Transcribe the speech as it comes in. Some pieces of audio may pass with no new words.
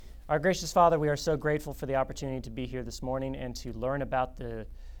Our gracious Father, we are so grateful for the opportunity to be here this morning and to learn about the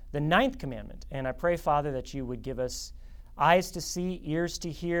ninth commandment. And I pray, Father, that you would give us eyes to see, ears to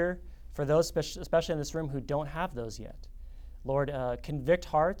hear, for those, especially in this room, who don't have those yet. Lord, convict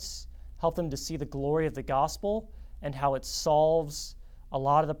hearts, help them to see the glory of the gospel and how it solves a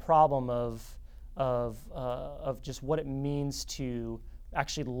lot of the problem of just what it means to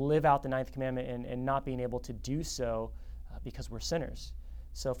actually live out the ninth commandment and not being able to do so because we're sinners.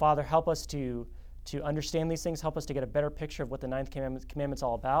 So, Father, help us to understand these things. Help us to get a better picture of what the ninth commandment's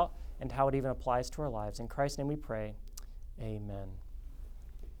all about and how it even applies to our lives. In Christ's name we pray. Amen.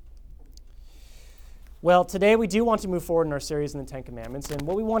 Well, today we do want to move forward in our series in the Ten Commandments. And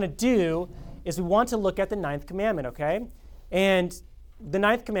what we want to do is we want to look at the ninth commandment, okay? And the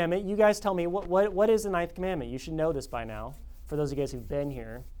ninth commandment, you guys tell me, what is the ninth commandment? You should know this by now, for those of you guys who've been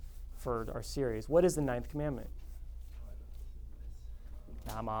here for our series. What is the ninth commandment?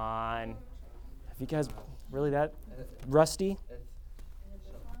 Come on. Have you guys really that rusty?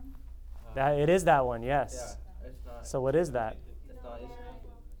 It is that one, yes. So what is that?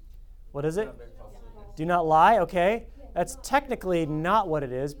 What is it? Do not lie, okay. That's technically not what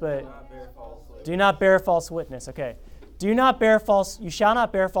it is, but do not bear false witness, okay. You shall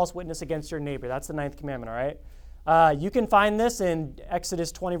not bear false witness against your neighbor. That's the ninth commandment, all right? You can find this in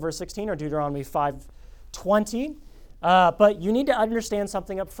Exodus 20, verse 16, or Deuteronomy 5:20. But you need to understand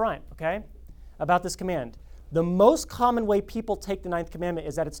something up front, okay, about this command. The most common way people take the ninth commandment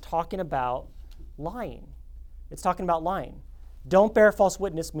is that it's talking about lying. It's talking about lying. Don't bear false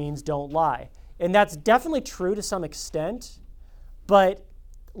witness means don't lie. And that's definitely true to some extent, but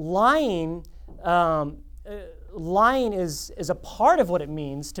lying is a part of what it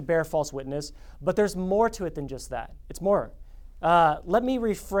means to bear false witness, but there's more to it than just that. It's more. Let me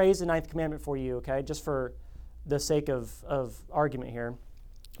rephrase the ninth commandment for you, okay, just for the sake of argument here,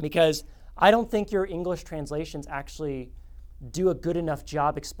 because I don't think your English translations actually do a good enough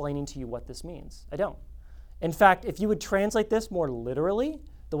job explaining to you what this means. I don't. In fact, if you would translate this more literally,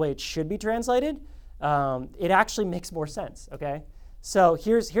 the way it should be translated, it actually makes more sense, okay? So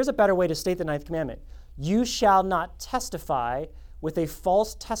here's a better way to state the ninth commandment. You shall not testify with a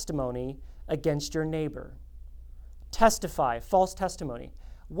false testimony against your neighbor. Testify, false testimony.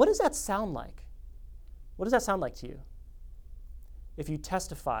 What does that sound like? What does that sound like to you? If you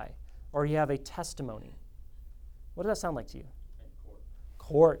testify or you have a testimony, what does that sound like to you?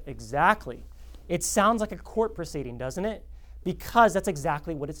 Court, exactly. It sounds like a court proceeding, doesn't it? Because that's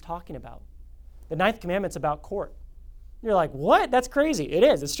exactly what it's talking about. The ninth commandment's about court. You're like, what? That's crazy. It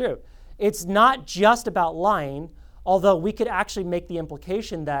is. It's true. It's not just about lying, although we could actually make the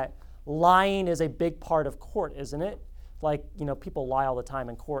implication that lying is a big part of court, isn't it? Like, people lie all the time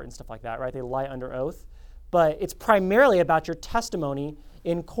in court and stuff like that, right? They lie under oath. But it's primarily about your testimony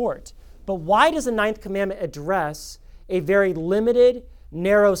in court. But why does the ninth commandment address a very limited,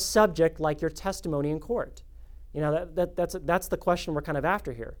 narrow subject like your testimony in court? That's the question we're kind of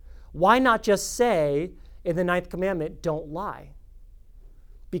after here. Why not just say in the ninth commandment, don't lie?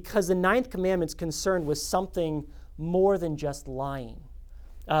 Because the ninth commandment's concerned with something more than just lying.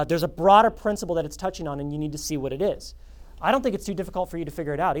 There's a broader principle that it's touching on, and you need to see what it is. I don't think it's too difficult for you to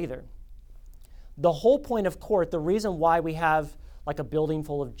figure it out either. The whole point of court, the reason why we have like a building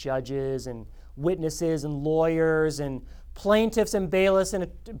full of judges and witnesses and lawyers and plaintiffs and bailiffs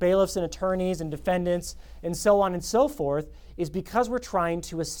and attorneys and defendants and so on and so forth is because we're trying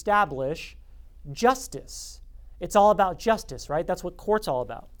to establish justice. It's all about justice, right? That's what court's all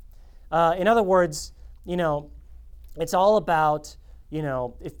about. In other words, it's all about,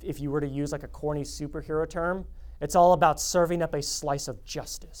 if you were to use like a corny superhero term, it's all about serving up a slice of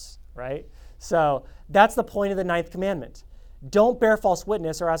justice, right? So that's the point of the ninth commandment. Don't bear false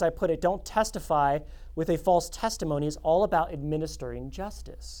witness, or as I put it, don't testify with a false testimony is all about administering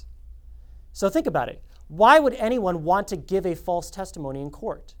justice. So think about it. Why would anyone want to give a false testimony in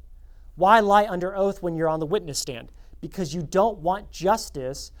court? Why lie under oath when you're on the witness stand? Because you don't want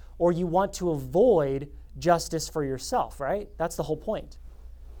justice, or you want to avoid justice for yourself, right? That's the whole point.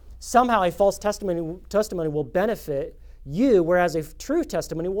 Somehow a false testimony will benefit you, whereas a true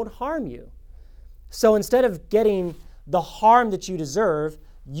testimony won't harm you. So instead of getting the harm that you deserve,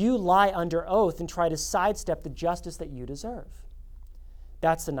 you lie under oath and try to sidestep the justice that you deserve.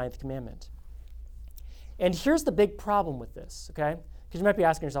 That's the ninth commandment. And here's the big problem with this, okay? Because you might be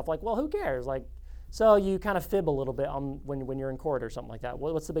asking yourself, like, well, who cares? Like, so you kind of fib a little bit when you're in court or something like that.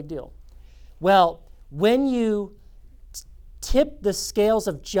 What's the big deal? Well, when you tip the scales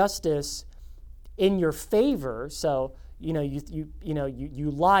of justice in your favor, so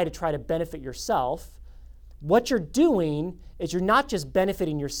you lie to try to benefit yourself, what you're doing is you're not just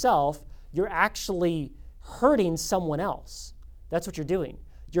benefiting yourself, you're actually hurting someone else. That's what you're doing.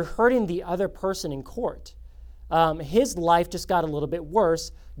 You're hurting the other person in court. His life just got a little bit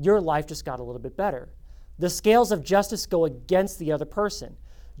worse. Your life just got a little bit better. The scales of justice go against the other person.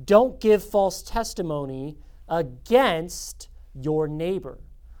 Don't give false testimony against your neighbor.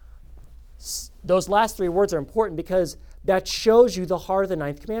 Those last three words are important because that shows you the heart of the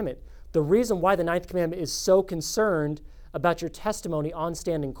ninth commandment. The reason why the ninth commandment is so concerned about your testimony on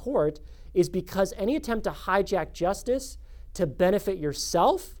stand in court is because any attempt to hijack justice to benefit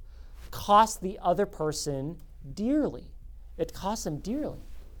yourself costs the other person dearly. It costs them dearly.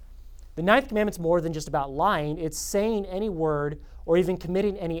 The ninth commandment's more than just about lying. It's saying any word or even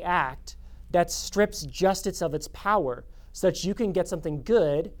committing any act that strips justice of its power so that you can get something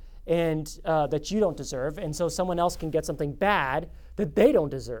good and that you don't deserve, and so someone else can get something bad that they don't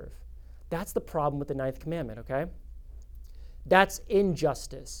deserve. That's the problem with the ninth commandment, okay? That's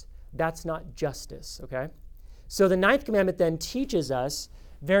injustice. That's not justice, okay? So the ninth commandment then teaches us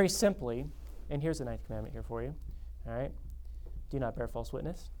very simply, and here's the ninth commandment here for you, all right? Do not bear false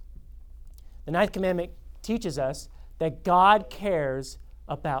witness. The ninth commandment teaches us that God cares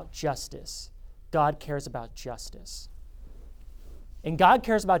about justice. God cares about justice. And God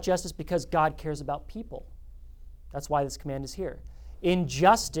cares about justice because God cares about people. That's why this command is here.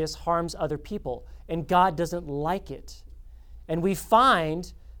 Injustice harms other people, and God doesn't like it. And we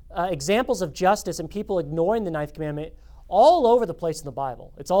find examples of justice and people ignoring the ninth commandment all over the place in the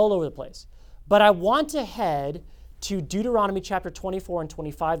Bible. It's all over the place. But I want to head to Deuteronomy chapter 24 and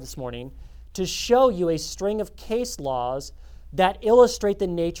 25 this morning to show you a string of case laws that illustrate the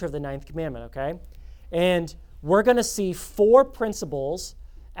nature of the ninth commandment, okay? And we're going to see four principles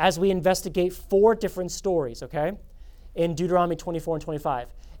as we investigate four different stories, okay, in Deuteronomy 24 and 25.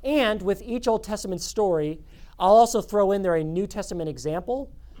 And with each Old Testament story, I'll also throw in there a New Testament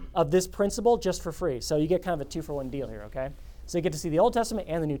example of this principle just for free. So you get kind of a 2-for-1 deal here, okay? So you get to see the Old Testament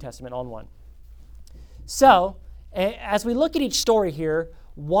and the New Testament all in one. So as we look at each story here,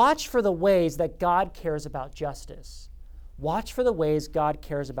 watch for the ways that God cares about justice. Watch for the ways God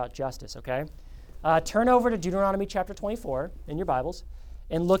cares about justice, okay? Turn over to Deuteronomy chapter 24 in your Bibles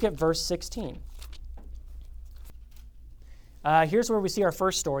and look at verse 16. Here's where we see our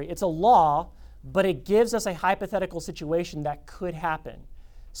first story. It's a law, but it gives us a hypothetical situation that could happen.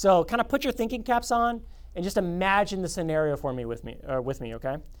 So kind of put your thinking caps on and just imagine the scenario with me,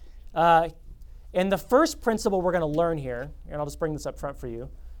 okay? And the first principle we're going to learn here, and I'll just bring this up front for you,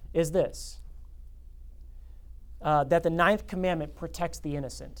 is this, that the ninth commandment protects the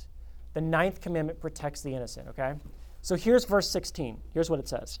innocent. The ninth commandment protects the innocent, okay? So here's verse 16. Here's what it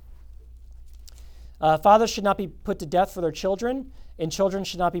says. Fathers should not be put to death for their children, and children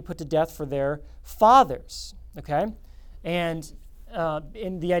should not be put to death for their fathers, okay? And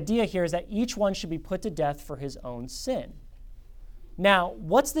the idea here is that each one should be put to death for his own sin. Now,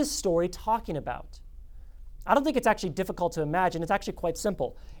 what's this story talking about? I don't think it's actually difficult to imagine. It's actually quite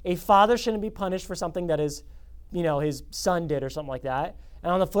simple. A father shouldn't be punished for something that his son did or something like that.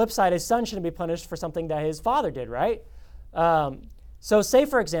 And on the flip side, his son shouldn't be punished for something that his father did, right? So say,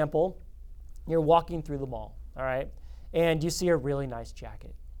 for example, you're walking through the mall, all right? And you see a really nice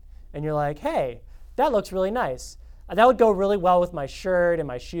jacket. And you're like, hey, that looks really nice. That would go really well with my shirt and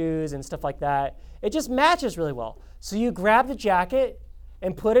my shoes and stuff like that. It just matches really well. So you grab the jacket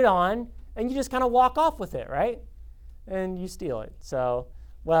and put it on, and you just kind of walk off with it, right? And you steal it. So,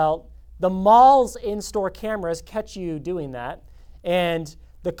 well, the mall's in-store cameras catch you doing that, and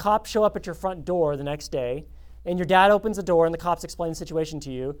the cops show up at your front door the next day, and your dad opens the door, and the cops explain the situation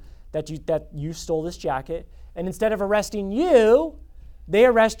to you, that you stole this jacket, and instead of arresting you, they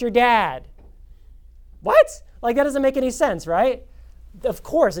arrest your dad. What? Like, that doesn't make any sense, right? Of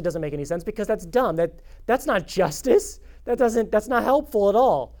course it doesn't make any sense because that's dumb. That's not justice. That's not helpful at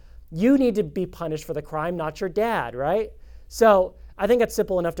all. You need to be punished for the crime, not your dad, right? So I think that's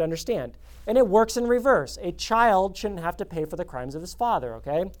simple enough to understand. And it works in reverse. A child shouldn't have to pay for the crimes of his father,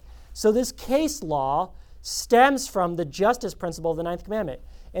 okay? So this case law stems from the justice principle of the ninth commandment,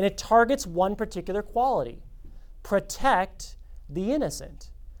 and it targets one particular quality: protect the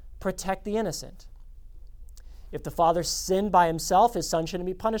innocent. Protect the innocent. If the father sinned by himself, his son shouldn't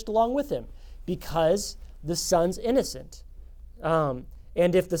be punished along with him because the son's innocent. And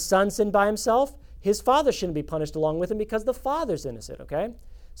if the son sinned by himself, his father shouldn't be punished along with him because the father's innocent, okay?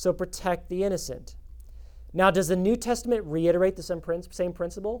 So protect the innocent. Now, does the New Testament reiterate the same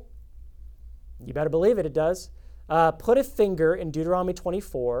principle? You better believe it does. Put a finger in Deuteronomy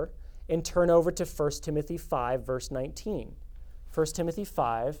 24 and turn over to 1 Timothy 5, verse 19. 1 Timothy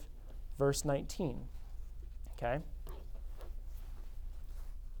 5, verse 19. okay?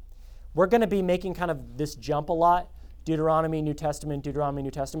 We're going to be making kind of this jump a lot, Deuteronomy, New Testament, Deuteronomy,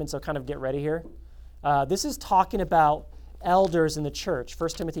 New Testament, so kind of get ready here. This is talking about elders in the church, 1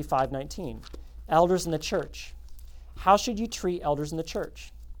 Timothy 5:19. Elders in the church. How should you treat elders in the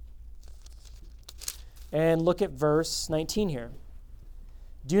church? And look at verse 19 here.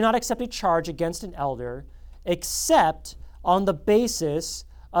 Do not accept a charge against an elder except on the basis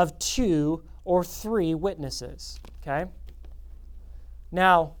of 2 or 3 witnesses. Okay?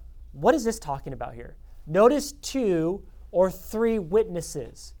 Now, what is this talking about here? Notice 2 or 3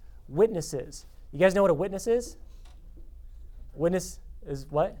 witnesses. Witnesses. You guys know what a witness is? Witness is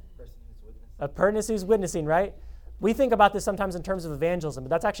what? A person who's witnessing, right? We think about this sometimes in terms of evangelism, but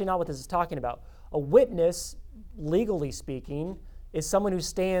that's actually not what this is talking about. A witness, legally speaking, is someone who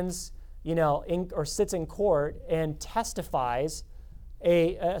stands, or sits in court and testifies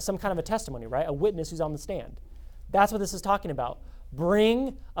some kind of a testimony, right? A witness who's on the stand. That's what this is talking about.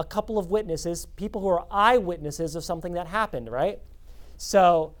 Bring a couple of witnesses, people who are eyewitnesses of something that happened, right?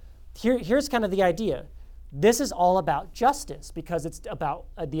 So here's kind of the idea. This is all about justice because it's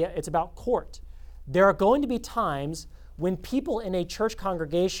about court. There are going to be times when people in a church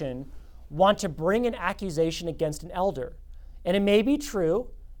congregation want to bring an accusation against an elder. And it may be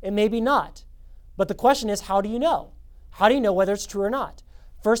true, it may be not. But the question is, how do you know? How do you know whether it's true or not?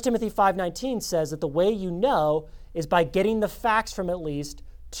 1 Timothy 5:19 says that the way you know is by getting the facts from at least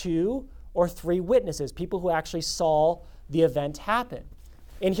 2 or 3 witnesses, people who actually saw the event happen.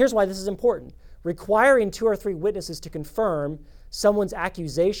 And here's why this is important. Requiring 2 or 3 witnesses to confirm someone's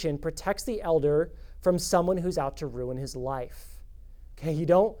accusation protects the elder from someone who's out to ruin his life. Okay, you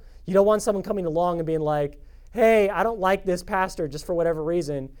don't want someone coming along and being like, hey, I don't like this pastor just for whatever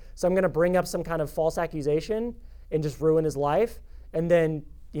reason, so I'm going to bring up some kind of false accusation and just ruin his life. And then,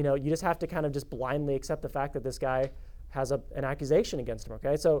 you just have to kind of just blindly accept the fact that this guy has an accusation against him,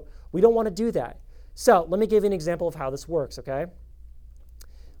 okay? So we don't want to do that. So let me give you an example of how this works, okay?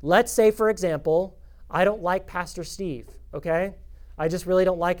 Let's say, for example, I don't like Pastor Steve, okay? I just really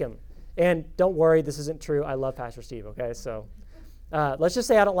don't like him. And don't worry, this isn't true. I love Pastor Steve, okay? So let's just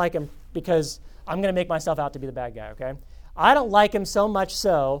say I don't like him because I'm going to make myself out to be the bad guy, okay? I don't like him so much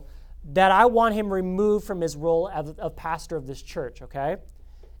so that I want him removed from his role of pastor of this church, okay?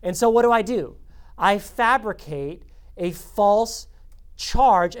 And so what do? I fabricate a false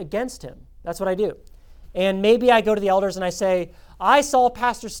charge against him. That's what I do. And maybe I go to the elders and I say, I saw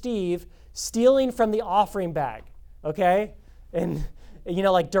Pastor Steve stealing from the offering bag, okay? And,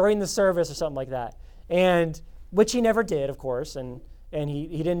 like during the service or something like that. And which he never did, of course, and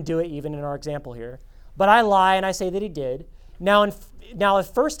he didn't do it even in our example here. But I lie and I say that he did. Now,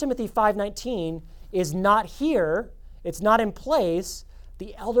 if 1 Timothy 5:19 is not here, it's not in place,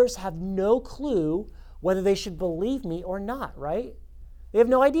 the elders have no clue whether they should believe me or not, right? They have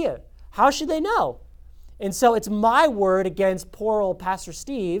no idea. How should they know? And so it's my word against poor old Pastor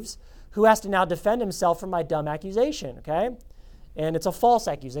Steve's, who has to now defend himself from my dumb accusation, okay? And it's a false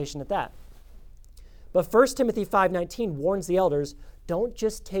accusation at that. But 1 Timothy 5:19 warns the elders, don't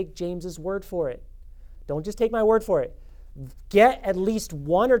just take James's word for it. Don't just take my word for it. Get at least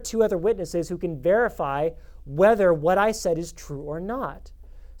 1 or 2 other witnesses who can verify whether what I said is true or not.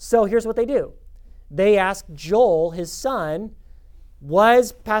 So here's what they do. They ask Joel, his son,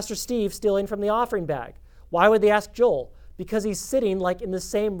 was Pastor Steve stealing from the offering bag? Why would they ask Joel? Because he's sitting like in the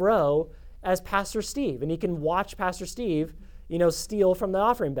same row as Pastor Steve, and he can watch Pastor Steve, steal from the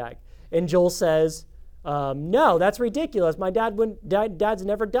offering bag. And Joel says, no, that's ridiculous. My dad's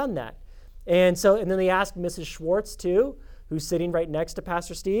never done that. And then they ask Mrs. Schwartz too, who's sitting right next to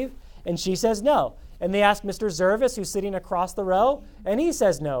Pastor Steve, and she says no. And they ask Mr. Zervis, who's sitting across the row, and he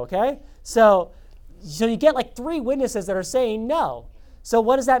says no, okay? So you get like 3 witnesses that are saying no. So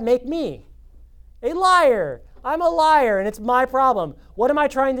what does that make me? A liar. I'm a liar, and it's my problem. What am I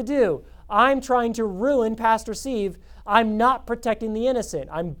trying to do? I'm trying to ruin Pastor Steve. I'm not protecting the innocent.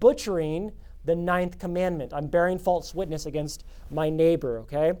 I'm butchering the 9th commandment. I'm bearing false witness against my neighbor,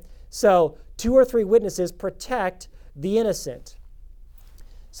 okay? So 2 or 3 witnesses protect the innocent.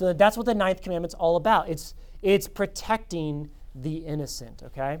 So that's what the 9th commandment's all about. It's protecting the innocent,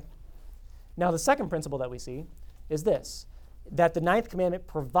 okay? Now the second principle that we see is this, that the 9th commandment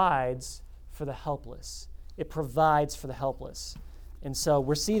provides for the helpless. It provides for the helpless. And so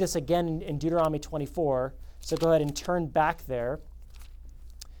we'll see this again in Deuteronomy 24. So go ahead and turn back there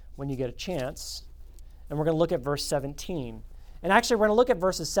when you get a chance. And we're going to look at verse 17. And actually, we're going to look at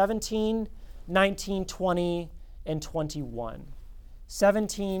verses 17, 19, 20, and 21.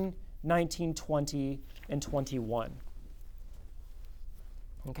 17, 19, 20, and 21.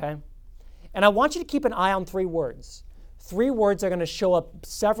 Okay? And I want you to keep an eye on 3 words. 3 words are going to show up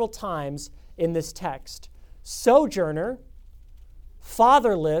several times in this text. Sojourner,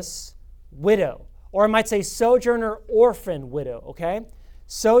 fatherless, widow. Or I might say sojourner, orphan, widow, okay?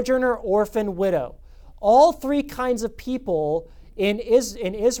 Sojourner, orphan, widow. All 3 kinds of people in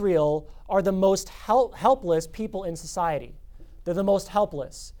Israel are the most helpless people in society. They're the most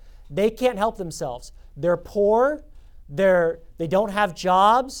helpless. They can't help themselves. They're poor. They don't have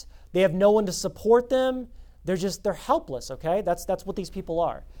jobs. They have no one to support them. They're helpless, okay? That's what these people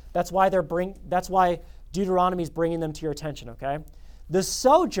are. That's why Deuteronomy is bringing them to your attention, okay? The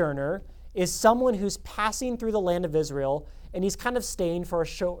sojourner is someone who's passing through the land of Israel, and he's kind of staying for a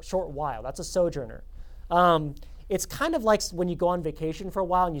short while. That's a sojourner. It's kind of like when you go on vacation for a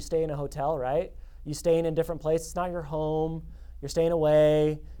while and you stay in a hotel, right? You staying in different places. It's not your home. You're staying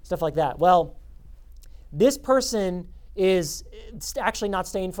away, stuff like that. Well, this person is actually not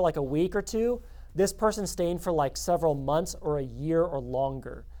staying for like a week or 2. This person's staying for like several months or a year or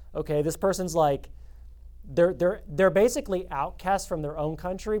longer. Okay, this person's like, they're basically outcasts from their own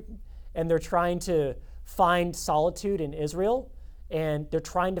country, and they're trying to find solitude in Israel, and they're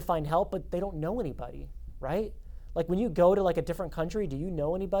trying to find help, but they don't know anybody, right? Like when you go to like a different country, do you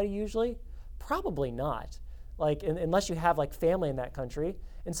know anybody usually? Probably not. Like unless you have like family in that country.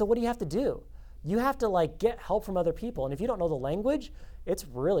 And so what do you have to do? You have to like get help from other people. And if you don't know the language, it's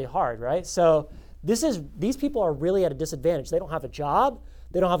really hard, right? So these people are really at a disadvantage. They don't have a job.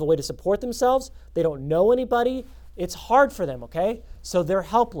 They don't have a way to support themselves. They don't know anybody. It's hard for them, okay? So they're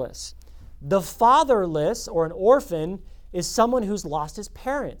helpless. The fatherless or an orphan is someone who's lost his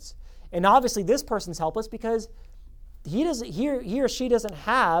parents. And obviously this person's helpless because he or she doesn't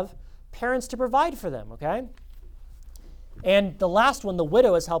have parents to provide for them, okay? And the last one, the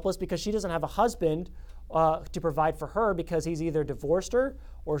widow, is helpless because she doesn't have a husband to provide for her because he's either divorced her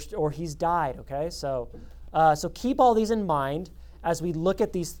or he's died, okay? So keep all these in mind as we look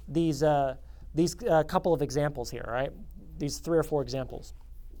at these couple of examples here, all right? These 3 or 4 examples.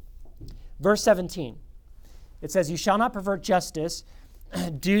 Verse 17, it says, "You shall not pervert justice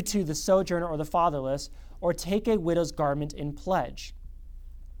due to the sojourner or the fatherless, or take a widow's garment in pledge."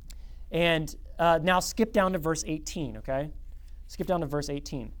 And now skip down to verse 18, okay? Skip down to verse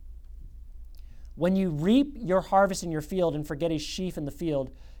 18. "When you reap your harvest in your field and forget a sheaf in the field,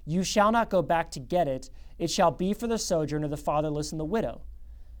 you shall not go back to get it. It shall be for the sojourner, the fatherless, and the widow,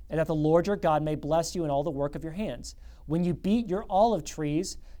 and that the Lord your God may bless you in all the work of your hands. When you beat your olive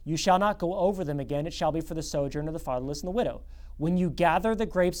trees, you shall not go over them again. It shall be for the sojourner, the fatherless, and the widow. When you gather the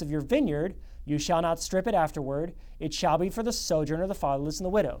grapes of your vineyard, you shall not strip it afterward. It shall be for the sojourner, the fatherless, and the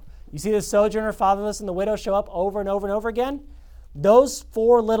widow." You see the sojourner, fatherless, and the widow show up over and over and over again? Those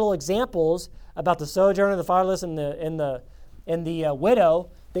 4 little examples about the sojourner, the fatherless, and the widow,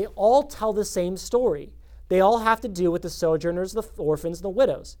 they all tell the same story. They all have to do with the sojourners, the orphans, and the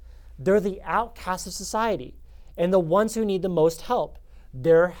widows. They're the outcasts of society and the ones who need the most help.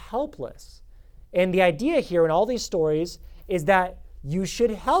 They're helpless. And the idea here in all these stories is that you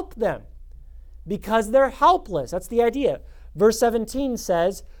should help them because they're helpless. That's the idea. Verse 17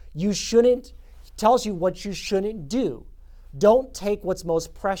 says, tells you what you shouldn't do. Don't take what's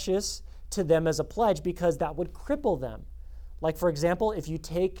most precious to them as a pledge because that would cripple them. Like, for example, if you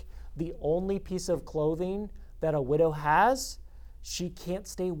take the only piece of clothing that a widow has, she can't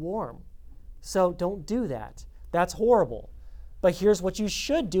stay warm. So don't do that. That's horrible. But here's what you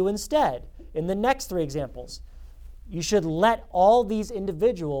should do instead. In the next 3 examples, you should let all these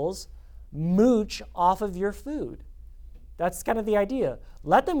individuals mooch off of your food. That's kind of the idea.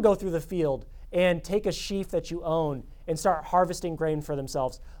 Let them go through the field and take a sheaf that you own and start harvesting grain for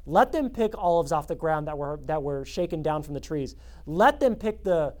themselves. Let them pick olives off the ground that were shaken down from the trees. Let them pick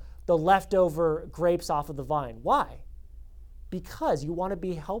the leftover grapes off of the vine. Why? Because you want to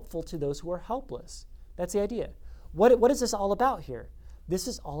be helpful to those who are helpless. That's the idea. What is this all about here? This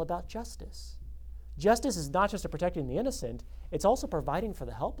is all about justice. Justice is not just protecting the innocent, it's also providing for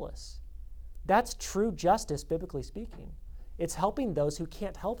the helpless. That's true justice, biblically speaking. It's helping those who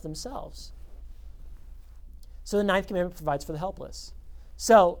can't help themselves. So the 9th commandment provides for the helpless.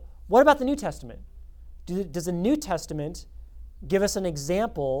 So what about the New Testament? Does the New Testament give us an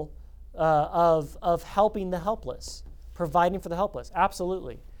example of helping the helpless, providing for the helpless?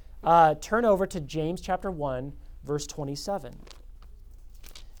 Absolutely. Turn over to James chapter 1, verse 27.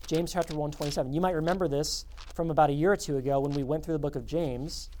 James chapter 1, 27. You might remember this from about a year or 2 ago when we went through the book of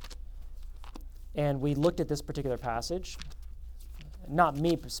James and we looked at this particular passage. Not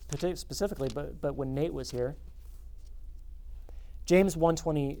me specifically, but when Nate was here. James 1,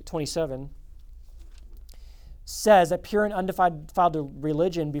 27 says that pure and undefiled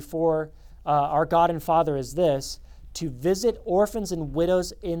religion before our God and Father is this, to visit orphans and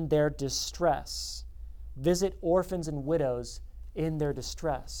widows in their distress. Visit orphans and widows in their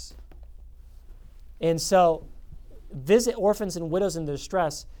distress. And so, visit orphans and widows in their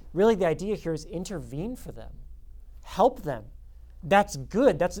distress, really the idea here is intervene for them. Help them. That's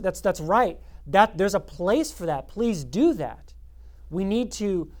good. That's right. There's a place for that. Please do that. We need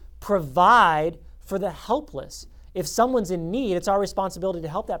to provide for the helpless. If someone's in need, it's our responsibility to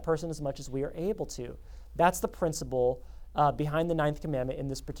help that person as much as we are able to. That's the principle behind the 9th commandment in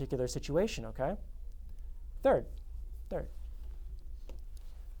this particular situation, okay? Third.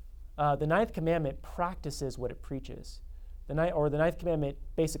 The 9th commandment practices what it preaches. The 9th commandment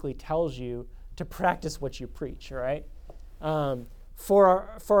basically tells you to practice what you preach, all right?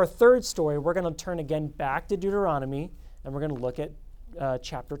 For our third story, we're going to turn again back to Deuteronomy, and we're going to look at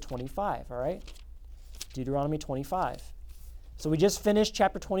chapter 25, all right? Deuteronomy 25. So we just finished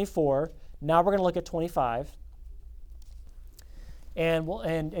chapter 24. Now we're going to look at 25.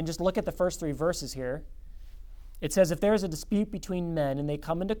 And just look at the first 3 verses here. It says, if there is a dispute between men and they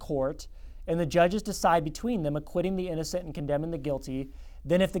come into court, and the judges decide between them, acquitting the innocent and condemning the guilty,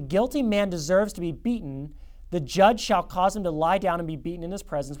 then if the guilty man deserves to be beaten, the judge shall cause him to lie down and be beaten in his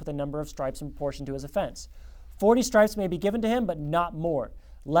presence with a number of stripes in proportion to his offense. 40 stripes may be given to him, but not more,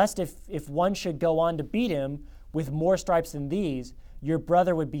 lest if one should go on to beat him with more stripes than these, your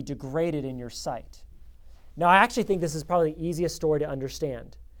brother would be degraded in your sight. Now, I actually think this is probably the easiest story to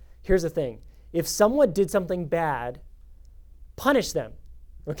understand. Here's the thing. If someone did something bad, punish them,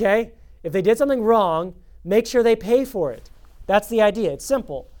 okay? If they did something wrong, make sure they pay for it. That's the idea. It's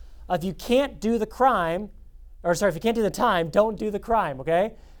simple. If you can't do the crime, if you can't do the time, don't do the crime,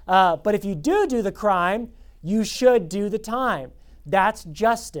 okay? But if you do the crime, you should do the time. That's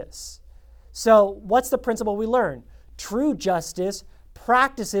justice. So what's the principle we learn? True justice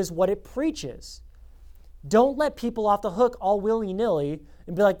practices what it preaches. Don't let people off the hook all willy-nilly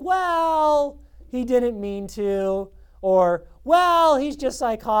and be like, well, he didn't mean to, or, well, he's just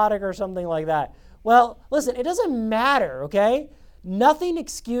psychotic or something like that. Well, listen, it doesn't matter, okay? Nothing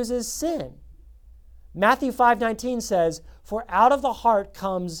excuses sin. Matthew 5:19 says, for out of the heart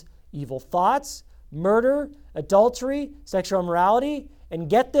comes evil thoughts, murder, adultery, sexual immorality, and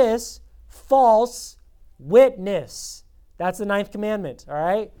get this, false witness. That's the 9th commandment, all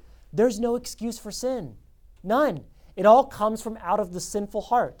right? There's no excuse for sin. None. It all comes from out of the sinful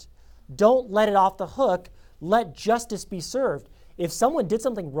heart. Don't let it off the hook. Let justice be served. If someone did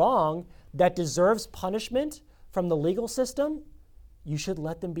something wrong that deserves punishment from the legal system, you should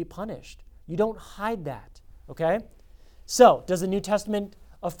let them be punished. You don't hide that, okay? So, does the New Testament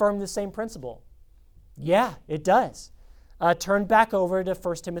affirm the same principle? Yeah, it does. Turn back over to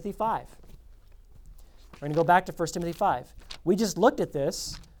 1 Timothy 5. We're going to go back to 1 Timothy 5. We just looked at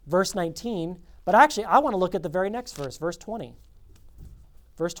this, verse 19, but actually I want to look at the very next verse, verse 20.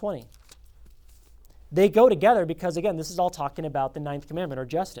 Verse 20. They go together because, again, this is all talking about the 9th commandment, or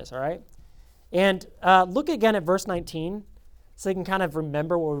justice, all right? And look again at verse 19 so you can kind of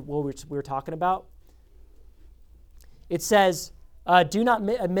remember what we were talking about. It says, do not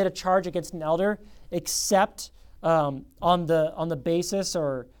admit a charge against an elder except on the basis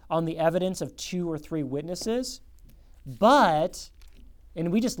or on the evidence of 2 or 3 witnesses. But,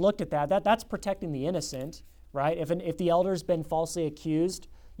 and we just looked at that's protecting the innocent, right? If the elder's been falsely accused,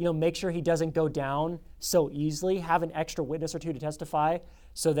 make sure he doesn't go down so easily. Have an extra witness or 2 to testify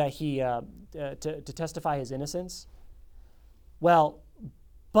so that he to testify his innocence. Well,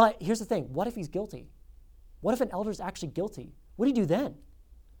 but here's the thing. What if he's guilty? What if an elder's actually guilty? What do you do then?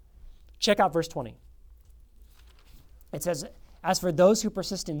 Check out verse 20. It says, as for those who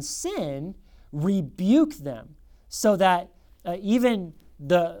persist in sin, rebuke them, so that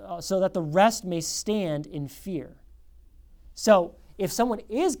the rest may stand in fear. So if someone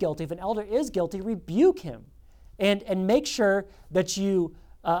is guilty, if an elder is guilty, rebuke him and make sure that you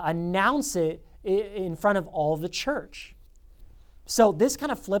announce it in front of all of the church. So this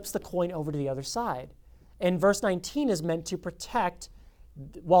kind of flips the coin over to the other side. And verse 19 is meant to protect,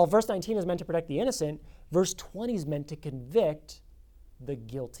 while verse 19 is meant to protect the innocent, verse 20 is meant to convict the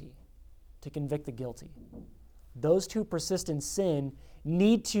guilty. To convict the guilty. Those who persist in sin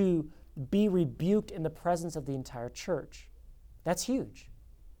need to be rebuked in the presence of the entire church. That's huge.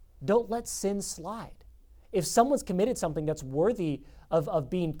 Don't let sin slide. If someone's committed something that's worthy of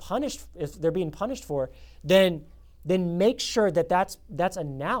being punished, if they're being punished for, then make sure that's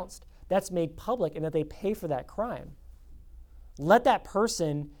announced, that's made public, and that they pay for that crime. Let that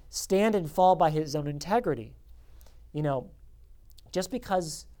person stand and fall by his own integrity. Just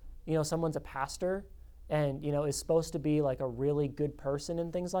because someone's a pastor and is supposed to be like a really good person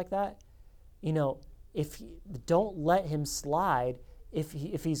and things like that, don't let him slide if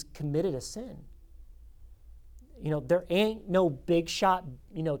he's committed a sin. There ain't no big shot,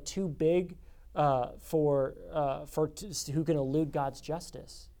 too big for who can elude God's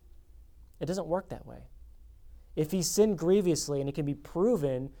justice. It doesn't work that way. If he sinned grievously and it can be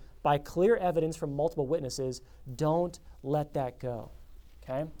proven by clear evidence from multiple witnesses, don't let that go.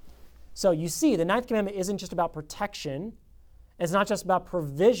 Okay? So you see, the ninth commandment isn't just about protection. It's not just about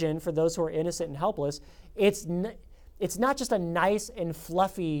provision for those who are innocent and helpless. It's not just a nice and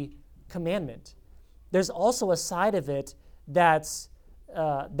fluffy commandment. There's also a side of it that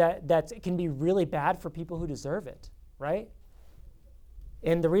can be really bad for people who deserve it, right?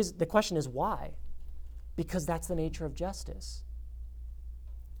 And the question is why? Because that's the nature of justice.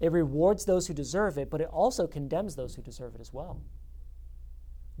 It rewards those who deserve it, but it also condemns those who deserve it as well.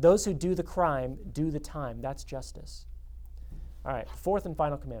 Those who do the crime do the time. That's justice. All right, fourth and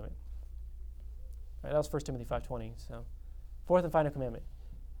final commandment. All right, that was 1 Timothy 5:20. So, fourth and final commandment: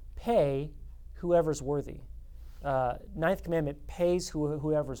 pay whoever's worthy. Ninth commandment: pays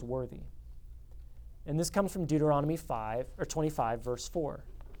whoever's worthy. And this comes from Deuteronomy 25, verse 4.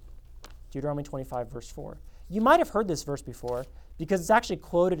 Deuteronomy 25, verse 4. You might have heard this verse before because it's actually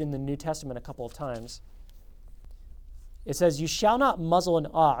quoted in the New Testament a couple of times. It says, "You shall not muzzle an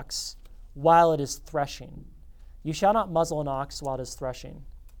ox while it is threshing." You shall not muzzle an ox while it is threshing.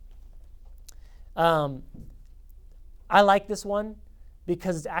 I like this one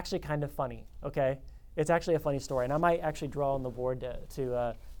because it's actually kind of funny, okay? It's actually a funny story. And I might actually draw on the board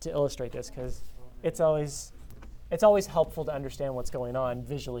to illustrate this because it's always helpful to understand what's going on,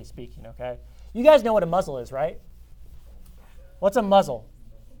 visually speaking, okay? You guys know what a muzzle is, right? What's a muzzle?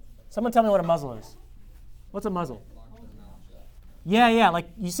 Someone tell me what a muzzle is. What's a muzzle? Yeah, like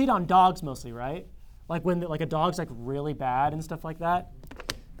you see it on dogs mostly, right? Like when a dog's like really bad and stuff like that,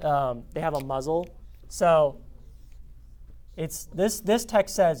 they have a muzzle. So it's this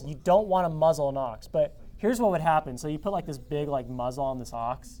text says you don't want to muzzle an ox, but here's what would happen. So you put like this big like muzzle on this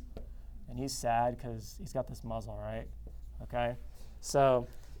ox, and he's sad because he's got this muzzle, right? Okay, so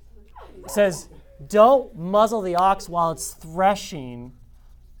it says don't muzzle the ox while it's threshing.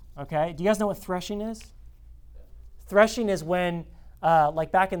 Okay, do you guys know what threshing is? Threshing is when,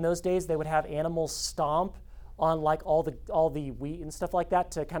 like back in those days, they would have animals stomp on like all the wheat and stuff like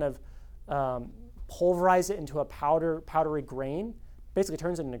that to kind of pulverize it into a powdery grain. Basically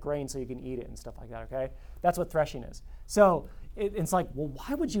turns it into grain so you can eat it and stuff like that, okay? That's what threshing is. So it's like, well,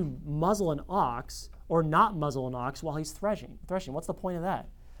 why would you muzzle an ox or not muzzle an ox while he's threshing? What's the point of that?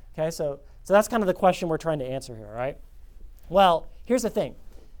 Okay, so that's kind of the question we're trying to answer here, all right? Well, here's the thing.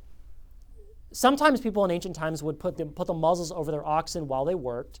 Sometimes people in ancient times would put the muzzles over their oxen while they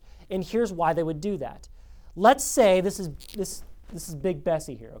worked, and here's why they would do that. Let's say this is Big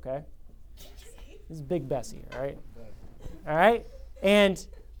Bessie here, okay? This is Big Bessie, all right? All right?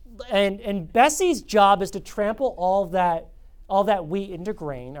 And Bessie's job is to trample all that wheat into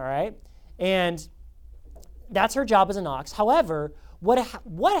grain, all right? And that's her job as an ox. However,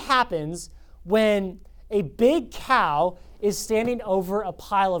 what happens when a big cow is standing over a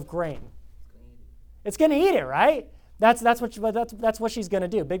pile of grain? It's going to eat it, right? That's what she's going to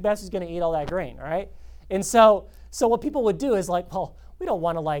do. Big Bessie's going to eat all that grain, all right? And so what people would do is like, well, we don't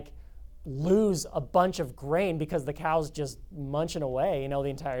want to like lose a bunch of grain because the cow's just munching away, the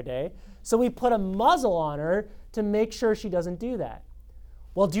entire day. So we put a muzzle on her to make sure she doesn't do that.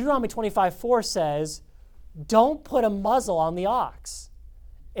 Well, Deuteronomy 25:4 says, don't put a muzzle on the ox.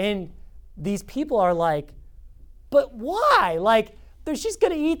 And these people are like, but why? Like, she's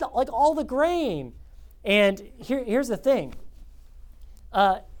going to eat all the grain. And here's the thing.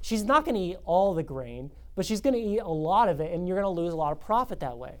 She's not going to eat all the grain, but she's going to eat a lot of it, and you're going to lose a lot of profit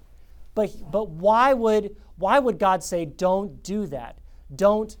that way. But why would God say, don't do that?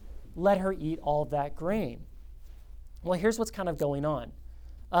 Don't let her eat all of that grain. Well, here's what's kind of going on.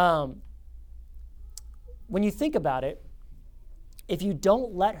 When you think about it, if you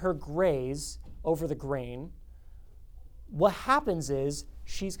don't let her graze over the grain, what happens is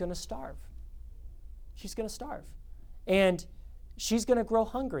she's going to starve. She's going to starve. And she's going to grow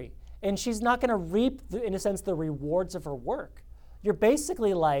hungry. And she's not going to reap, in a sense, the rewards of her work. You're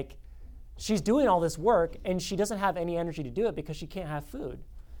basically like, she's doing all this work, and she doesn't have any energy to do it because she can't have food.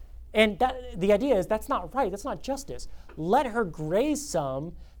 And the idea is that's not right. That's not justice. Let her graze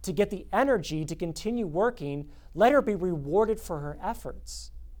some to get the energy to continue working. Let her be rewarded for her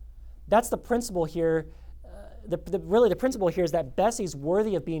efforts. That's the principle here. Really, the principle here is that Bessie's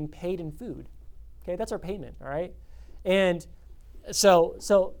worthy of being paid in food. Okay, that's her payment, all right? And so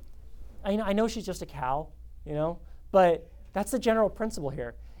I know she's just a cow, but that's the general principle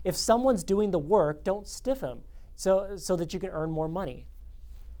here. if someone's doing the work, don't stiff them so that you can earn more money.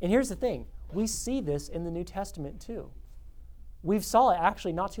 And here's the thing. We see this in the New Testament too. We saw it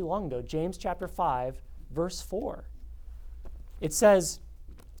actually not too long ago. James chapter 5, verse 4. It says,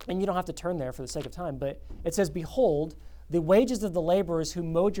 and you don't have to turn there for the sake of time, but it says, "Behold, the wages of the laborers who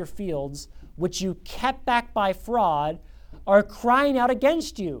mowed your fields, which you kept back by fraud, are crying out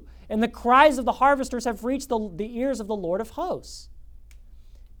against you. And the cries of the harvesters have reached the ears of the Lord of hosts."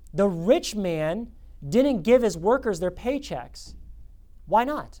 The rich man didn't give his workers their paychecks. Why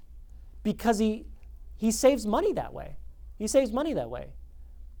not? Because he saves money that way. He saves money that way.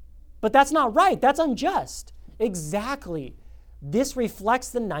 But that's not right. That's unjust. Exactly. This reflects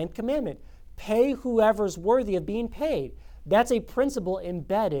the 9th commandment. Pay whoever's worthy of being paid. That's a principle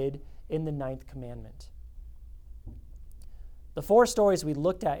embedded in the 9th commandment. The 4 stories we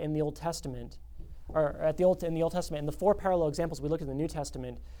looked at in the Old Testament, in the Old Testament, and the 4 parallel examples we looked at in the New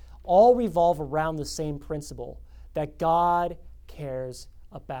Testament, all revolve around the same principle, that God cares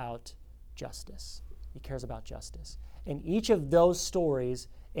about justice. He cares about justice. And each of those stories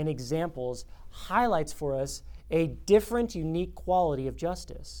and examples highlights for us a different, unique quality of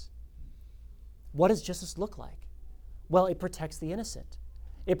justice. What does justice look like? Well, it protects the innocent.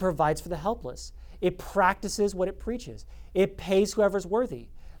 It provides for the helpless. It practices what it preaches. It pays whoever's worthy.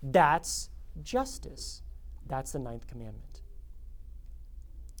 That's justice. That's the 9th commandment.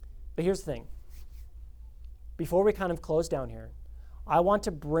 But here's the thing. Before we kind of close down here, I want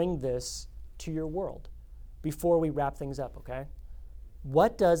to bring this to your world before we wrap things up, okay?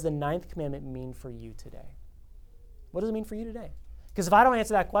 What does the 9th commandment mean for you today? What does it mean for you today? Because if I don't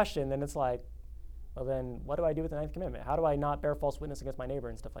answer that question, then it's like, well, then what do I do with the 9th commandment? How do I not bear false witness against my neighbor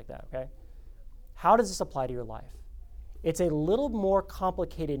and stuff like that, okay? How does this apply to your life? It's a little more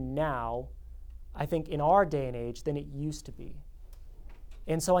complicated now, I think, in our day and age than it used to be.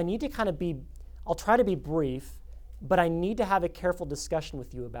 And so I need to kind of I'll try to be brief, but I need to have a careful discussion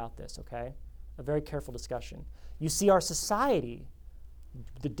with you about this, okay? A very careful discussion. You see, our society,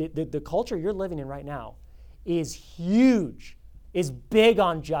 the culture you're living in right now, is huge, is big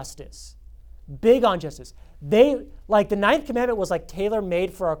on justice. Big on justice. The 9th commandment was like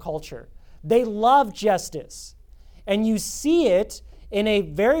tailor-made for our culture. They love justice. And you see it in a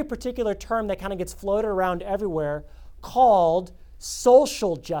very particular term that kind of gets floated around everywhere called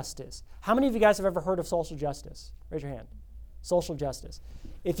social justice. How many of you guys have ever heard of social justice? Raise your hand. Social justice.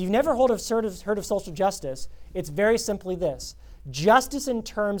 If you've never heard of social justice, it's very simply this. Justice in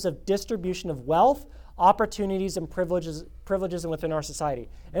terms of distribution of wealth, opportunities, and privileges within our society.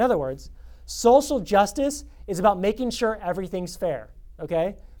 In other words, social justice is about making sure everything's fair,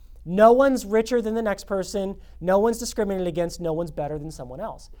 okay? No one's richer than the next person. No one's discriminated against. No one's better than someone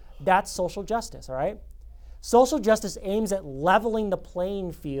else. That's social justice, all right? Social justice aims at leveling the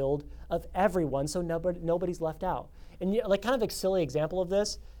playing field of everyone so nobody's left out. And kind of a silly example of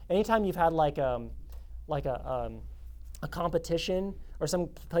this, anytime you've had a competition or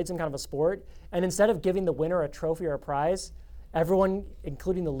played some kind of a sport, and instead of giving the winner a trophy or a prize, everyone,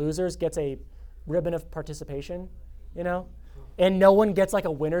 including the losers, gets a ribbon of participation, you know? And no one gets like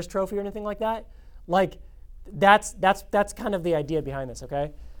a winner's trophy or anything like that. Like, that's kind of the idea behind this,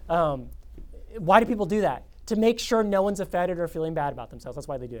 okay? Why do people do that? To make sure no one's offended or feeling bad about themselves. That's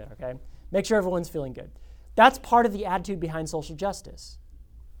why they do that, okay? Make sure everyone's feeling good. That's part of the attitude behind social justice.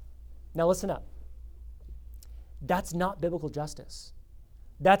 Now listen up. That's not biblical justice.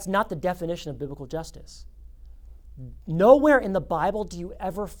 That's not the definition of biblical justice. Nowhere in the Bible do you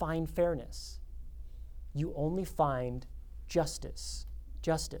ever find fairness. You only find justice.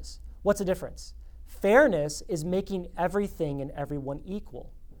 Justice. What's the difference? Fairness is making everything and everyone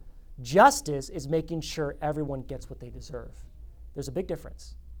equal. Justice is making sure everyone gets what they deserve. There's a big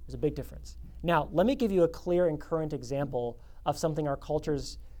difference. There's a big difference. Now, let me give you a clear and current example of something our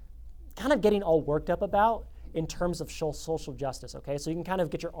culture's kind of getting all worked up about in terms of social justice, okay? So you can kind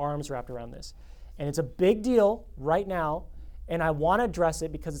of get your arms wrapped around this. And it's a big deal right now, and I want to address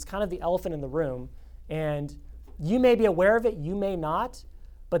it because it's kind of the elephant in the room, and you may be aware of it, you may not,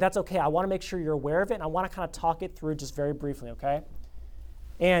 but that's okay. I want to make sure you're aware of it, and I want to kind of talk it through just very briefly, okay?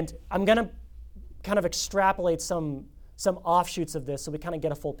 And I'm going to kind of extrapolate some offshoots of this so we kind of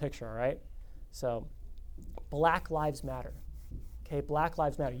get a full picture, all right? So, Black Lives Matter. Okay, Black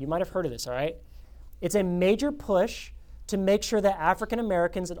Lives Matter. You might have heard of this, all right? It's a major push to make sure that African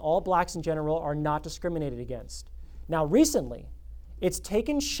Americans and all blacks in general are not discriminated against. Now, recently, it's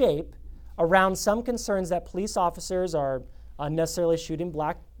taken shape around some concerns that police officers are unnecessarily shooting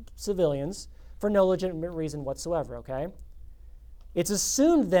black civilians for no legitimate reason whatsoever, okay? It's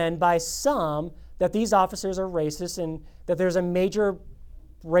assumed then by some that these officers are racist and that there's a major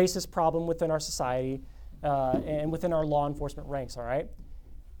racist problem within our society and within our law enforcement ranks, all right?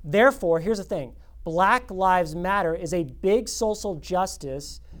 Therefore, here's the thing. Black Lives Matter is a big social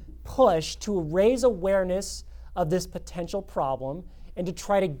justice push to raise awareness of this potential problem and to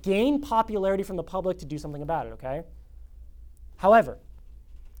try to gain popularity from the public to do something about it, okay? However,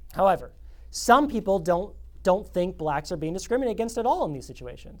 some people don't think blacks are being discriminated against at all in these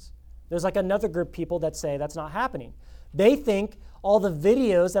situations. There's like another group of people that say that's not happening. They think all the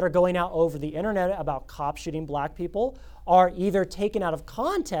videos that are going out over the internet about cops shooting black people are either taken out of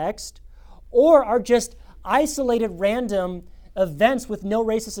context or are just isolated random events with no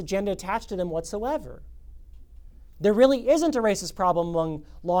racist agenda attached to them whatsoever. There really isn't a racist problem among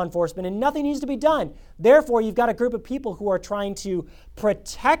law enforcement and nothing needs to be done. Therefore, you've got a group of people who are trying to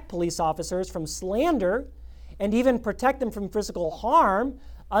protect police officers from slander and even protect them from physical harm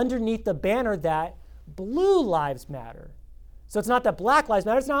underneath the banner that Blue Lives Matter. So it's not that Black Lives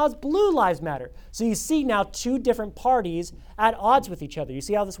Matter, it's Blue Lives Matter. So you see now two different parties at odds with each other. You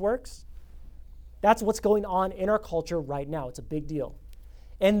see how this works? That's what's going on in our culture right now. It's a big deal.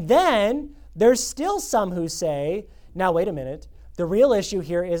 And then there's still some who say, now wait a minute, the real issue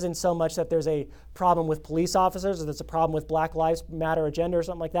here isn't so much that there's a problem with police officers or there's a problem with Black Lives Matter agenda or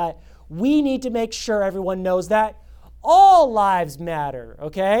something like that. We need to make sure everyone knows that all lives matter,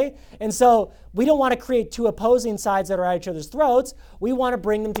 okay? And so we don't want to create two opposing sides that are at each other's throats. We want to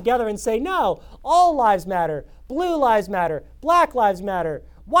bring them together and say, no, all lives matter, blue lives matter, black lives matter,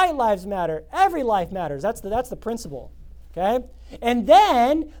 white lives matter, every life matters. That's the principle, okay? And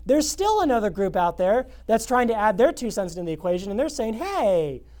then there's still another group out there that's trying to add their 2 cents into the equation, and they're saying,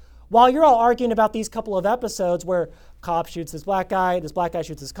 hey, while you're all arguing about these couple of episodes where cop shoots this black guy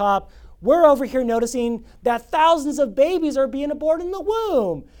shoots this cop, we're over here noticing that thousands of babies are being aborted in the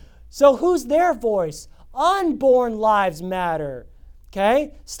womb. So who's their voice? Unborn lives matter,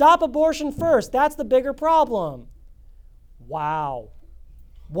 okay? Stop abortion first. That's the bigger problem. Wow.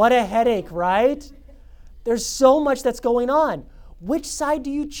 What a headache, right? There's so much that's going on. Which side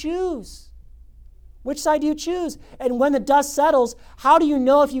do you choose? Which side do you choose? And when the dust settles, how do you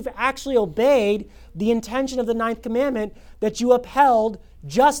know if you've actually obeyed the intention of the 9th commandment, that you upheld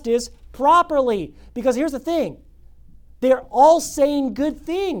justice properly? Because here's the thing. They're all saying good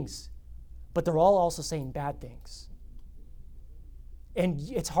things, but they're all also saying bad things. And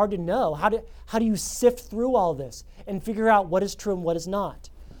it's hard to know. How do you sift through all this and figure out what is true and what is not?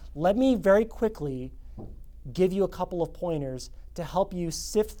 Let me very quickly give you a couple of pointers to help you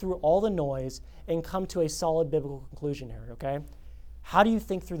sift through all the noise and come to a solid biblical conclusion here, okay? How do you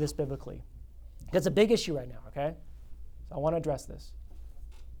think through this biblically? It's a big issue right now, okay? So I want to address this.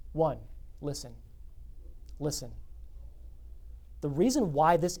 1, listen. Listen. The reason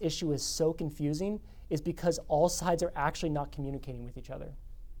why this issue is so confusing is because all sides are actually not communicating with each other.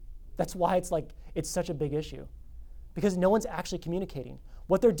 That's why it's such a big issue. Because no one's actually communicating.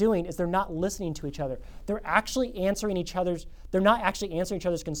 What they're doing is they're not listening to each other. They're not actually answering each other's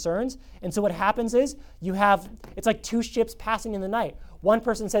concerns. And so what happens is it's like two ships passing in the night. One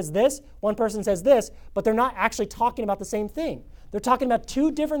person says this, one person says this, but they're not actually talking about the same thing. They're talking about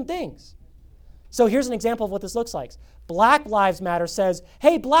two different things. So here's an example of what this looks like. Black Lives Matter says,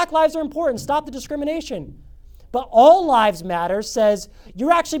 hey, black lives are important, stop the discrimination. But All Lives Matter says,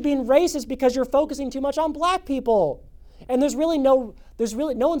 you're actually being racist because you're focusing too much on black people. And there's really no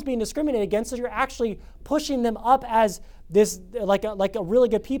one's being discriminated against, so you're actually pushing them up as this like a really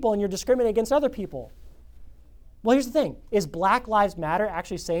good people, and you're discriminating against other people. Well, here's the thing. Is Black Lives Matter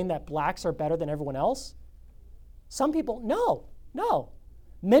actually saying that blacks are better than everyone else? Some people, no.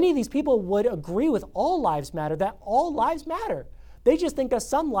 Many of these people would agree with All Lives Matter, that all lives matter. They just think that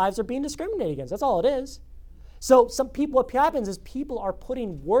some lives are being discriminated against. That's all it is. So what happens is people are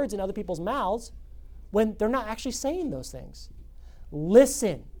putting words in other people's mouths when they're not actually saying those things.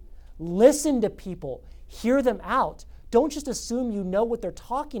 Listen to people. Hear them out. Don't just assume you know what they're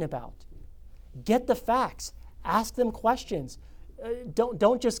talking about. Get the facts. Ask them questions.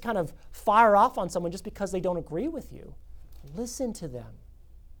 Don't just kind of fire off on someone just because they don't agree with you. Listen to them.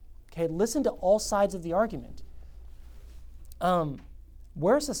 Okay, listen to all sides of the argument.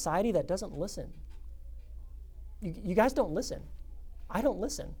 We're a society that doesn't listen. You guys don't listen. I don't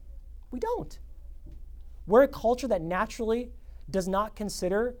listen. We don't. We're a culture that naturally does not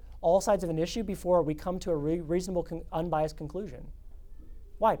consider all sides of an issue before we come to a reasonable, unbiased conclusion.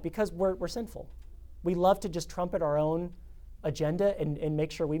 Why? Because we're sinful. We love to just trumpet our own agenda and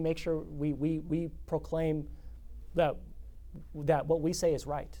make sure we proclaim that what we say is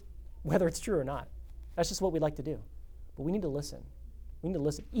right, whether it's true or not. That's just what we like to do. But we need to listen. We need to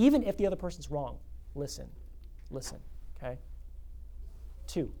listen. Even if the other person's wrong, listen, okay?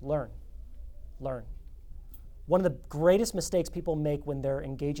 2, learn. Learn. One of the greatest mistakes people make when they're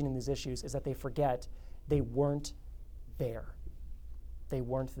engaging in these issues is that they forget they weren't there. They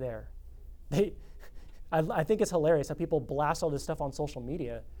weren't there. I think it's hilarious how people blast all this stuff on social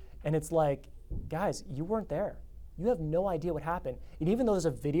media, and it's like, guys, you weren't there. You have no idea what happened. And even though there's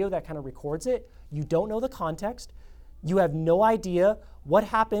a video that kind of records it, you don't know the context. You have no idea what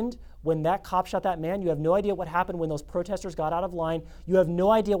happened when that cop shot that man. You have no idea what happened when those protesters got out of line. You have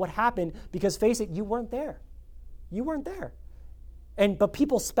no idea what happened because, face it, you weren't there. You weren't there. But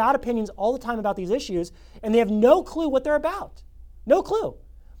people spout opinions all the time about these issues, and they have no clue what they're about. No clue.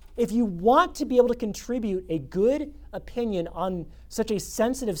 If you want to be able to contribute a good opinion on such a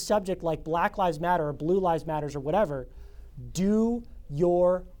sensitive subject like Black Lives Matter or Blue Lives Matters or whatever, do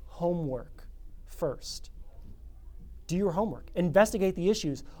your homework first. Do your homework. Investigate the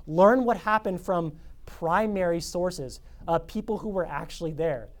issues. Learn what happened from primary sources, people who were actually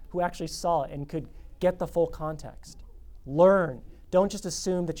there, who actually saw it and could get the full context. Learn. Don't just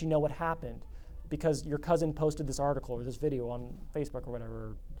assume that you know what happened because your cousin posted this article or this video on Facebook or whatever,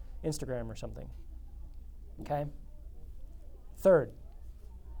 or Instagram or something. Okay? Third,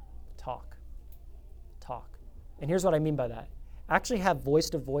 talk. Talk. And here's what I mean by that. Actually have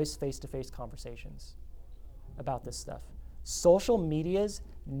voice-to-voice, face-to-face conversations about this stuff. Social media's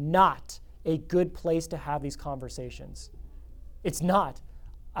not a good place to have these conversations. It's not.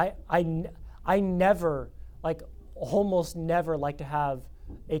 I never, almost never like to have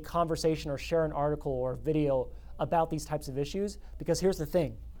a conversation or share an article or video about these types of issues because here's the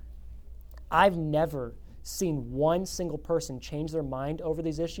thing. I've never seen one single person change their mind over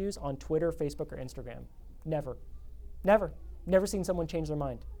these issues on Twitter, Facebook, or Instagram. Never. Never. Never seen someone change their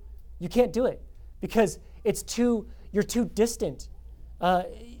mind. You can't do it because you're too distant.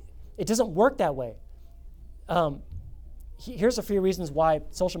 It doesn't work that way. Here's a few reasons why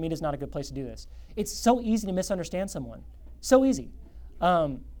social media is not a good place to do this. It's so easy to misunderstand someone. So easy.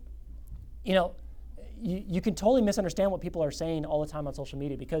 You can totally misunderstand what people are saying all the time on social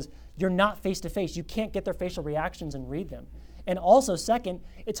media because you're not face-to-face. You can't get their facial reactions and read them. And also, second,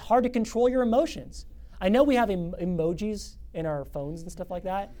 it's hard to control your emotions. I know we have emojis in our phones and stuff like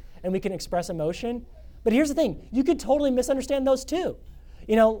that, and we can express emotion. But here's the thing. You could totally misunderstand those too.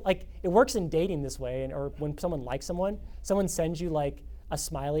 It works in dating this way, or when someone likes someone sends you a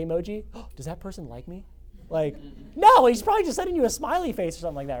smiley emoji. Oh, does that person like me? No, he's probably just sending you a smiley face or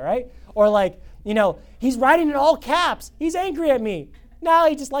something like that, right? Or he's writing in all caps. He's angry at me. No,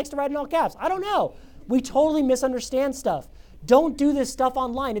 he just likes to write in all caps. I don't know. We totally misunderstand stuff. Don't do this stuff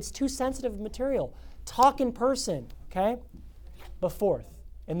online. It's too sensitive material. Talk in person, okay? But fourth,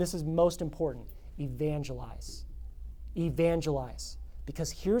 and this is most important, evangelize. Evangelize.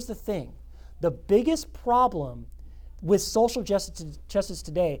 Because here's the thing. The biggest problem with social justice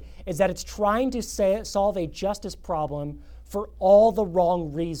today is that it's trying to solve a justice problem for all the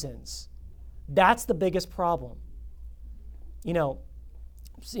wrong reasons. That's the biggest problem. People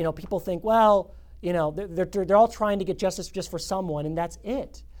think, they're all trying to get justice just for someone, and that's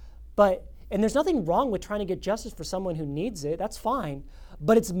it. And there's nothing wrong with trying to get justice for someone who needs it. That's fine.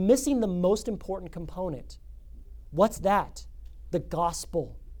 But it's missing the most important component. What's that? The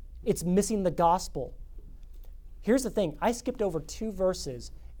gospel. It's missing the gospel. Here's the thing. I skipped over 2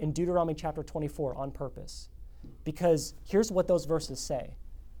 verses in Deuteronomy chapter 24 on purpose because here's what those verses say.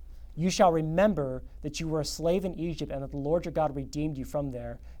 You shall remember that you were a slave in Egypt and that the Lord your God redeemed you from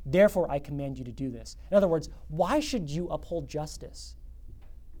there. Therefore, I command you to do this. In other words, why should you uphold justice?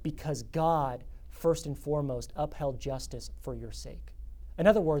 Because God, first and foremost, upheld justice for your sake. In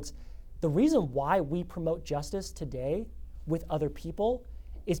other words, the reason why we promote justice today with other people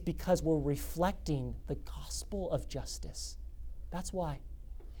is because we're reflecting the gospel of justice. That's why.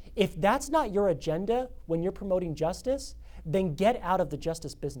 If that's not your agenda when you're promoting justice, then get out of the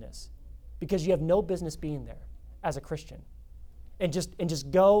justice business because you have no business being there as a Christian. And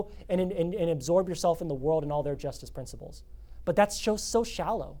just go and absorb yourself in the world and all their justice principles. But that's so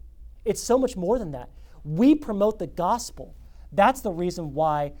shallow. It's so much more than that. We promote the gospel. That's the reason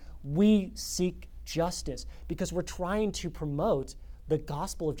why we seek justice, because we're trying to promote the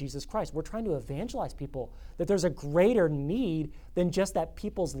gospel of Jesus Christ. We're trying to evangelize people that there's a greater need than just that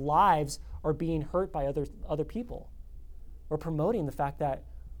people's lives are being hurt by other people. We're promoting the fact that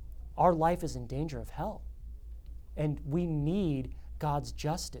our life is in danger of hell, and we need God's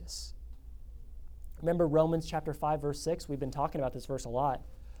justice. Remember Romans chapter 5, verse 6? We've been talking about this verse a lot.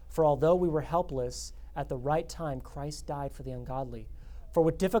 For although we were helpless, at the right time Christ died for the ungodly. For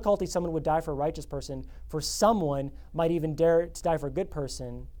with difficulty someone would die for a righteous person, for someone might even dare to die for a good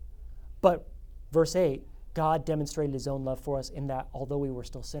person. But, verse 8, God demonstrated his own love for us in that although we were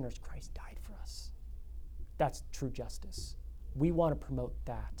still sinners, Christ died for us. That's true justice. We want to promote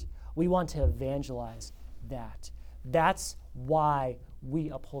that. We want to evangelize that. That's why we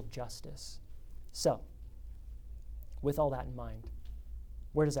uphold justice. So, with all that in mind,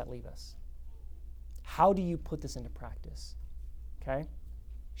 where does that leave us? How do you put this into practice? Okay?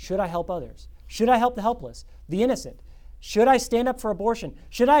 Should I help others? Should I help the helpless, the innocent? Should I stand up for abortion?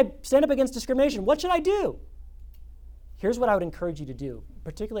 Should I stand up against discrimination? What should I do? Here's what I would encourage you to do,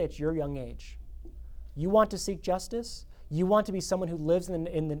 particularly at your young age. You want to seek justice? You want to be someone who lives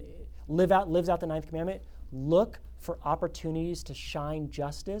lives out the ninth commandment? Look for opportunities to shine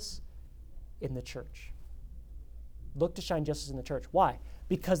justice in the church. Look to shine justice in the church. Why?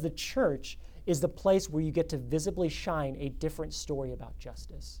 Because the church is the place where you get to visibly shine a different story about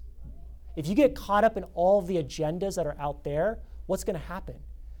justice. If you get caught up in all the agendas that are out there, what's going to happen?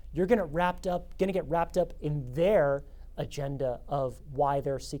 You're going to get wrapped up in their agenda of why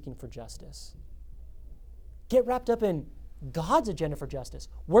they're seeking for justice. Get wrapped up in God's agenda for justice.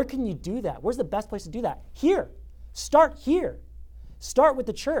 Where can you do that? Where's the best place to do that? Here. Start here. Start with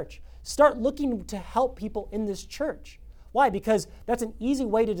the church. Start looking to help people in this church. Why? Because that's an easy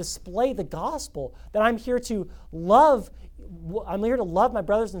way to display the gospel, that I'm here to love my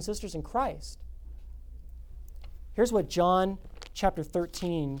brothers and sisters in Christ. Here's what John chapter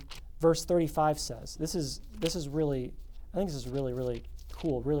 13, verse 35 says. I think this is really, really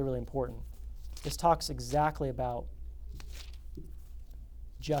cool, really, really important. This talks exactly about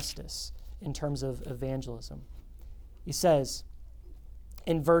justice in terms of evangelism. He says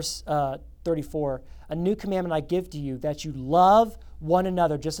in verse 34, "A new commandment I give to you, that you love one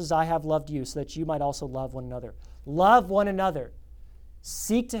another just as I have loved you, so that you might also love one another." Love one another.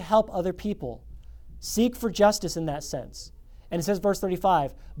 Seek to help other people. Seek for justice in that sense. And it says, verse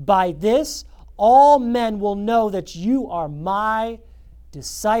 35, "By this all men will know that you are my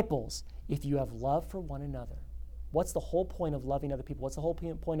disciples, if you have love for one another." What's the whole point of loving other people? What's the whole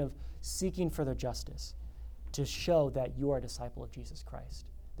point of seeking for their justice? To show that you are a disciple of Jesus Christ,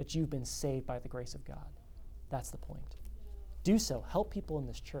 that you've been saved by the grace of God. That's the point. Do so. Help people in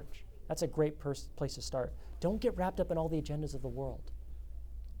this church. That's a great place to start. Don't get wrapped up in all the agendas of the world.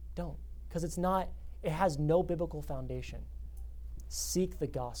 Don't, because it has no biblical foundation. Seek the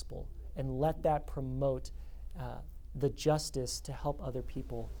gospel and let that promote the justice to help other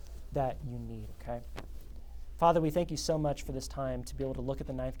people that you need, okay? Father, we thank you so much for this time to be able to look at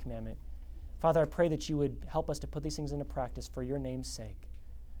the ninth commandment. Father, I pray that you would help us to put these things into practice for your name's sake.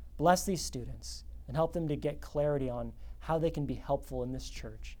 Bless these students and help them to get clarity on how they can be helpful in this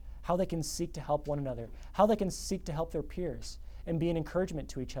church, how they can seek to help one another, how they can seek to help their peers and be an encouragement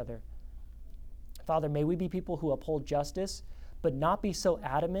to each other. Father, may we be people who uphold justice, but not be so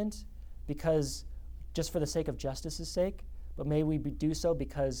adamant because just for the sake of justice's sake, but may we do so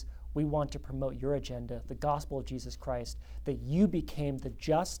because we want to promote your agenda, the gospel of Jesus Christ, that you became the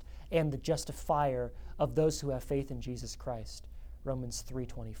just and the justifier of those who have faith in Jesus Christ. Romans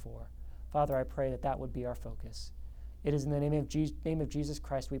 3:24. Father, I pray that would be our focus. It is in the name of Jesus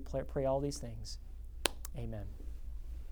Christ we pray all these things. Amen.